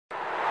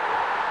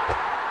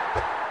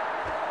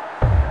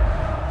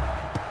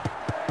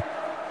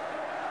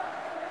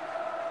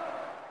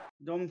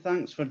Dom,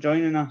 thanks for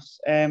joining us.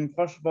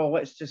 First of all,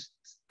 let's just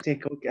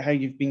take a look at how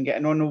you've been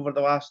getting on over the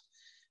last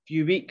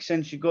few weeks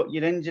since you got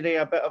your injury.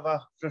 A bit of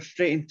a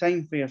frustrating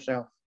time for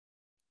yourself.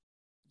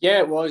 Yeah,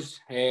 it was.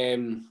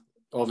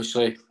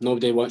 Obviously,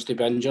 nobody wants to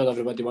be injured.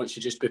 Everybody wants to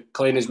just be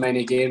playing as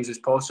many games as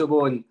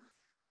possible. And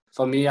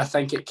for me, I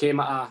think it came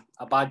at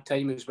a bad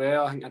time as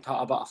well. I think I'd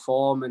had a bit of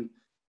form and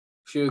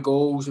a few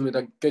goals and with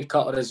a good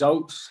cut of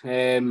results.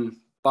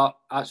 But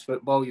that's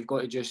football. You've got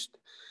to just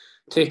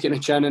take it in the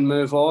chin and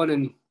move on.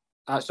 And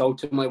that's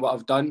ultimately what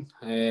I've done.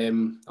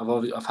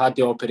 I've had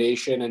the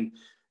operation and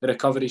the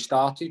recovery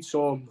started.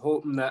 So I'm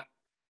hoping that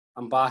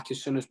I'm back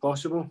as soon as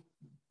possible.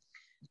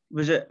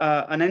 Was it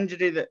an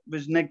injury that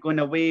was niggling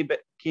away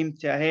but came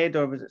to a head,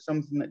 or was it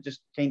something that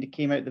just kind of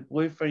came out the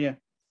blue for you?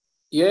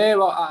 Yeah,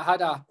 well, I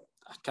had a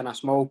kind of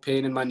small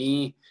pain in my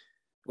knee,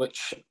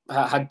 which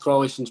I had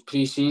probably since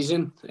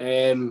pre-season.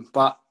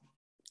 But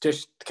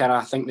just kind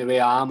of, I think the way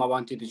I am, I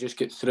wanted to just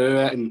get through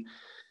it, and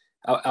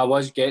I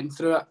was getting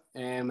through it,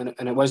 and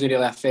it wasn't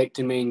really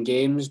affecting me in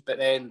games. But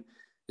then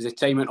as the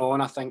time went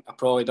on, I think I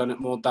probably done it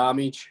more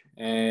damage.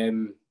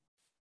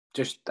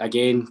 Just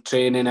again,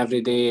 training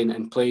every day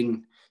and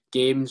playing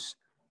games.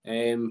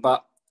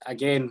 But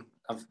again,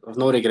 I've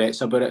no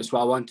regrets about it. It's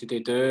what I wanted to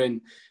do,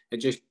 and it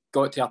just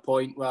got to a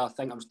point where I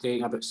think I was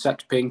taking about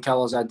 6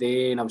 painkillers a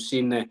day, and I was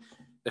seeing the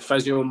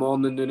physio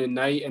morning, noon and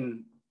night,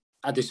 and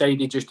I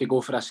decided just to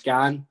go for a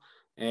scan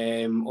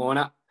on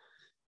it,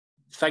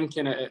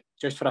 thinking it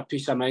just for a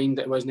peace of mind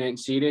that it wasn't anything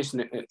serious,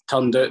 and it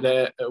turned out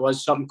that it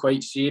was something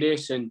quite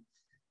serious, and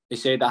they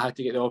said I had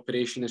to get the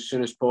operation as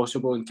soon as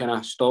possible and kind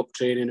of stop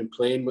training and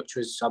playing, which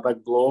was a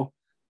big blow.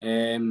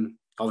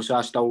 Obviously,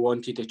 I still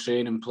wanted to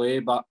train and play,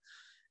 but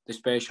the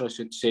specialist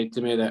had said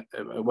to me that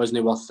it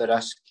wasn't worth the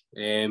risk.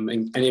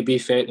 And to be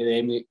fair to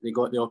them, they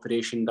got the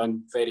operation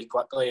done very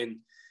quickly, and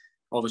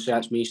obviously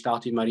that's me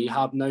starting my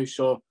rehab now,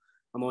 so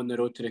I'm on the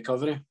road to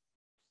recovery.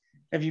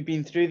 Have you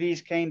been through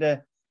these kind of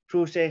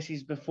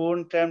processes before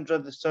in terms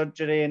of the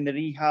surgery and the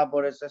rehab,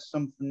 or is this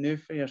something new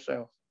for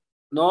yourself?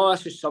 No,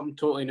 this is something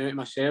totally new to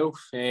myself.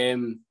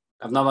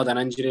 I've never had an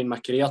injury in my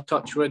career,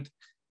 touch wood.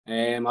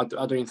 I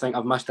don't even think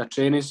I've missed a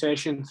training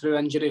session through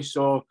injury,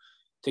 so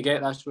to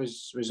get this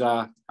was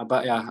a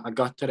bit of a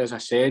gutter, as I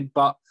said.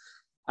 But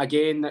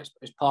again,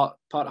 it's part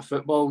of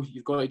football.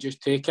 You've got to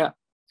just take it.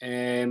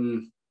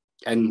 And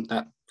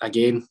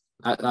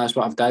that's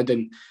what I've did.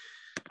 And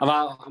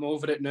I'm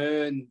over it now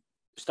and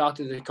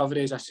started the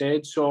recovery, as I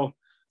said. So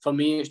for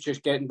me, it's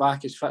just getting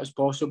back as fit as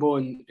possible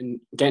and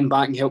getting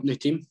back and helping the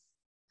team.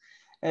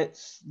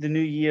 It's the new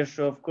year,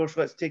 so of course,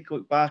 let's take a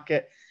look back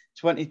at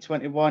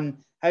 2021.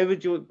 How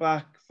would you look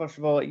back, first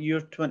of all, at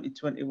your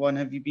 2021?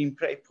 Have you been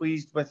pretty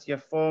pleased with your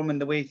form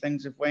and the way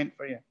things have went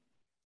for you?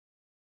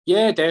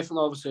 Yeah,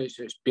 definitely.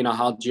 Obviously, it's been a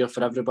hard year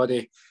for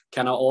everybody,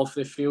 kind of off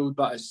the field,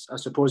 but I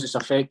suppose it's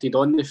affected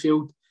on the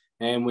field.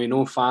 We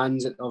know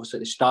fans, obviously,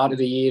 at the start of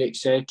the year,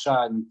 etc.,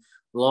 and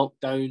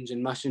lockdowns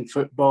and missing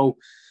football.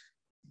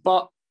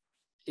 But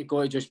you've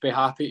got to just be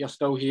happy you're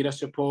still here, I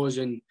suppose.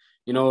 And,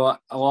 you know,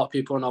 a lot of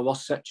people are in a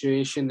worse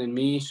situation than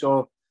me,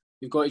 so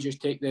you've got to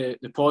just take the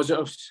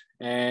positives.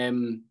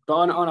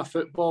 But on a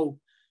football,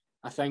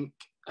 I think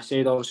I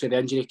said obviously the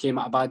injury came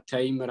at a bad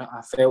time where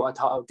I felt I'd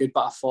had a good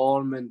bit of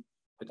form and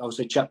it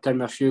obviously chipped in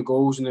with a few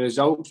goals and the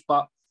results.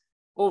 But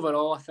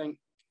overall, I think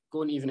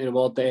going even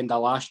toward the end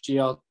of last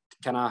year,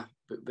 kind of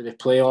with the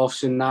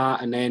playoffs and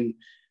that, and then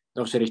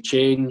obviously the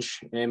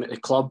change at the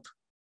club,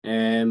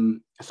 I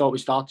thought we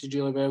started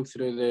really well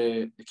through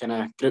the kind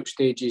of group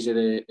stages of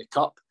the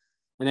cup,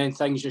 and then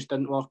things just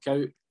didn't work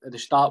out at the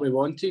start we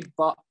wanted.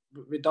 But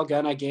we dug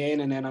in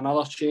again, and then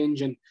another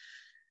change, and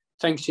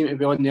things seem to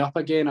be on the up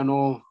again. I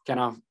know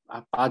kind of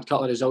a bad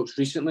couple of results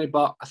recently,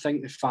 but I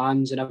think the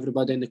fans and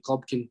everybody in the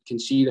club can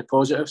see the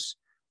positives.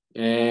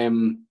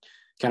 Kind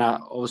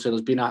of obviously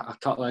there's been a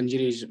couple of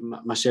injuries,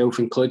 myself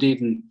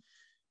included,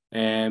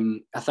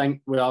 and I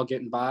think we are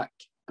getting back,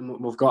 and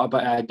we've got a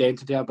bit of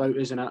identity about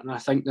us, and I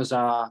think there's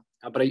a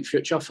bright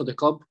future for the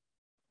club.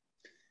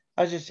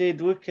 As you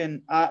said,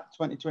 looking at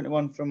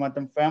 2021 from a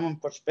Dunfermline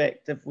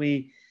perspective,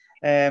 we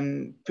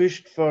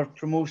pushed for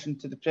promotion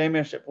to the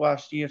Premiership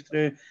last year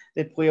through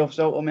the playoffs.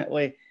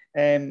 Ultimately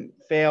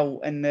fell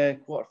in the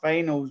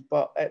quarterfinals,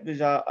 but it was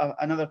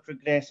another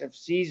progressive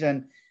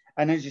season.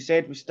 And as you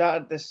said, we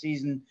started this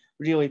season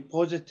really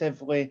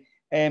positively.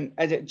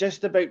 Is it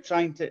just about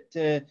trying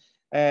to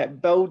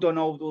build on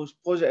all those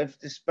positives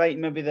despite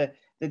maybe the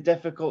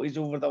difficulties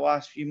over the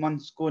last few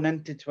months going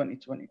into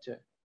 2022?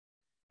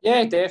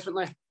 Yeah,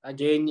 definitely.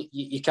 Again,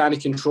 you can't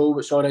control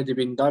what's already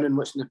been done and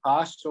what's in the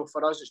past. So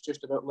for us, it's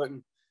just about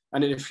looking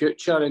into the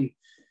future. And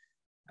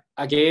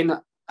again,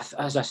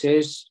 as I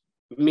says,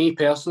 me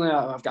personally,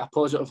 I've got a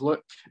positive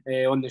look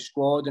on the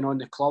squad and on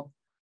the club.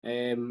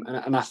 And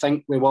I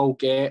think we will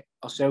get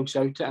ourselves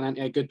out and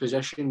into a good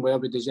position where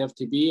we deserve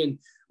to be. And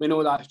we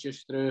know that's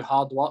just through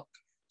hard work,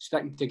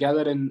 sticking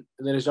together, and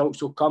the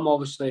results will come.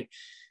 Obviously,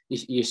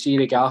 you see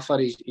the gaffer,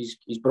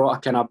 he's brought a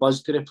kind of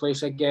buzz to the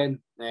place again.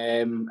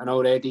 And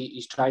already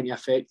he's trying to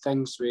affect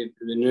things with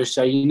the new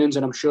signings,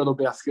 and I'm sure there'll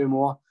be a few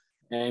more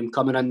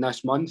coming in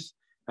this month.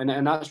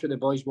 And that's what the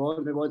boys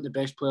want. We want the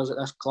best players at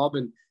this club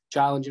and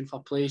challenging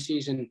for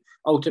places and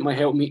ultimately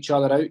helping each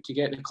other out to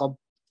get the club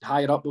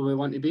higher up where we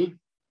want to be.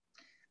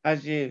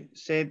 As you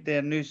said,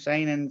 their new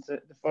signings,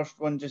 the first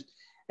one just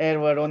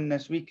earlier on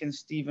this week, and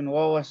Stephen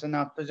Wallace, in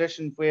a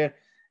position where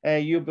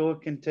you'll be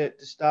looking to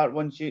start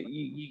once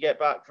you get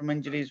back from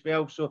injury as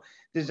well. So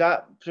does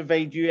that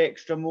provide you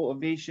extra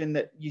motivation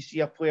that you see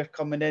a player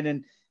coming in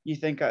and you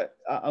think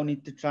I'll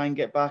need to try and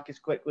get back as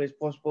quickly as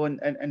possible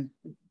and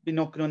be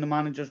knocking on the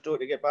manager's door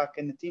to get back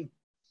in the team?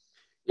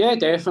 Yeah,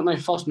 definitely.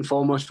 First and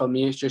foremost for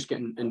me, it's just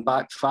getting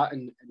back fit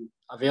and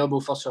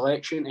available for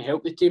selection to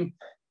help the team.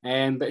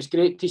 But it's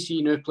great to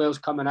see new players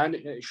coming in.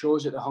 It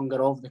shows that the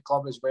hunger of the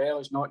club as well.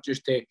 It's not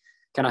just to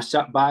kind of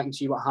sit back and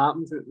see what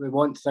happens. We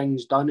want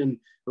things done and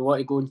we want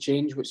to go and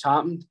change what's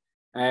happened.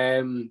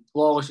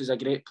 Lawless is a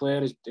great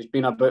player. He's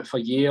been about for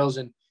years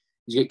and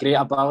he's got great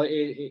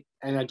ability.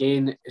 And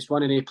again, it's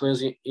one of the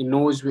players, he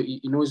knows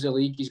the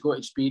league, he's got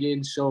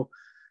experience. So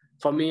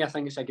for me, I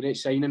think it's a great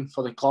signing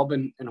for the club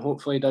and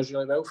hopefully he does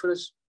really well for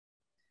us.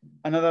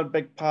 Another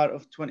big part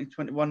of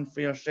 2021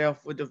 for yourself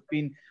would have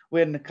been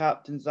wearing the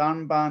captain's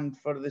armband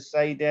for the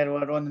side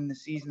earlier on in the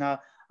season.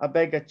 A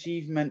big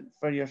achievement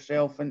for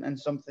yourself and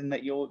something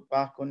that you look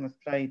back on with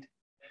pride.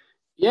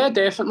 Yeah,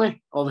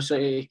 definitely.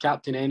 Obviously,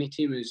 captain any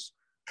team is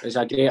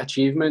a great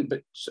achievement,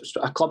 but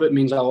a club it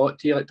means a lot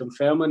to you, like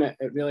Dunfermline.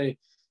 It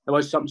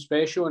was something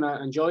special, and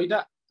I enjoyed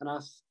it. And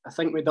I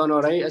think we've done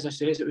all right. As I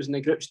say, it was in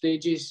the group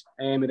stages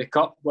of the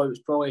cup. Well, it was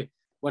probably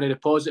one of the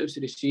positives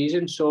of the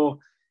season. So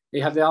they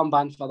have the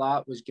armband for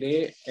that was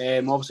great.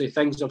 Obviously,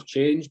 things have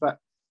changed, but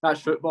that's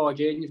football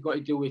again. You've got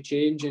to deal with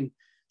change and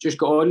just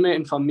go on, mate.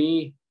 And for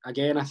me,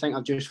 again, I think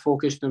I've just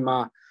focused on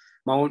my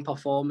own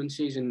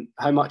performances and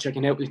how much I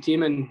can help the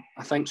team. And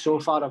I think so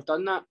far I've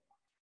done that.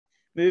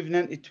 Moving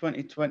into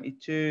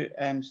 2022,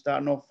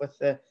 starting off with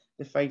the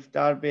Fife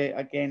Derby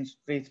against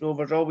Wraith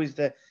Rovers, always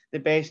the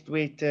best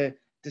way to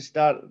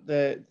start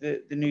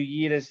the new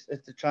year is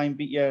to try and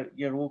beat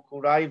your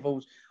local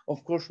rivals.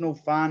 Of course, no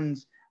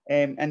fans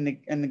in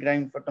the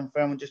ground for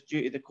Dunfermline just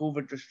due to the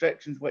COVID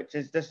restrictions, which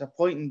is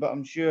disappointing, but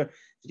I'm sure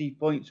 3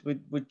 points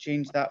would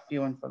change that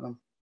feeling for them.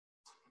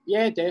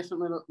 Yeah,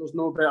 definitely. There's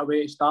no better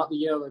way to start the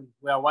year than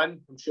with a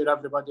win. I'm sure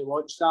everybody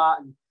wants that,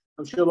 and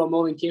I'm sure we're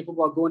more than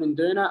capable of going and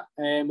doing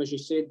it. As you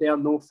said, there are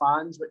no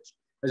fans, which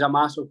is a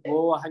massive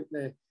blow. I think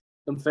the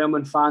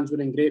Dunfermline fans were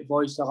in great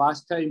voice the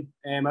last time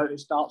out at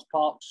Starks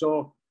Park,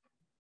 so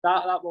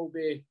that will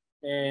be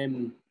a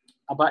bit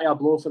of a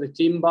blow for the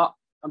team, but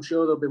I'm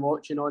sure they'll be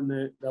watching on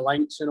the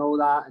links and all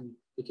that, and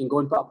they can go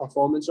and put a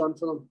performance on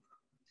for them.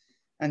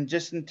 And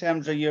just in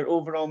terms of your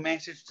overall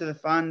message to the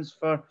fans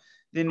for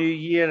the new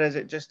year, is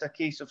it just a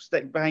case of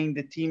stick behind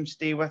the team,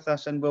 stay with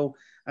us, and we'll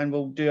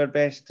do our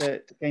best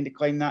to kind of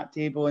climb that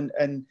table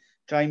and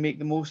try and make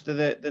the most of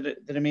the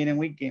remaining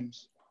league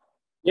games?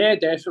 Yeah,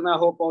 definitely. I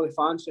hope all the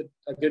fans had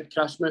a good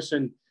Christmas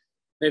and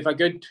they've a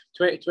good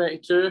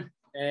 2022.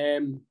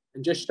 And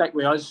just stick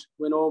with us.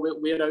 We know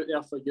we're out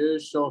there for you,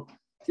 so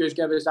if you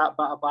give us that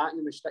bit of backing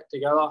and we stick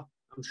together,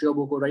 I'm sure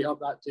we'll go right up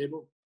that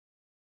table.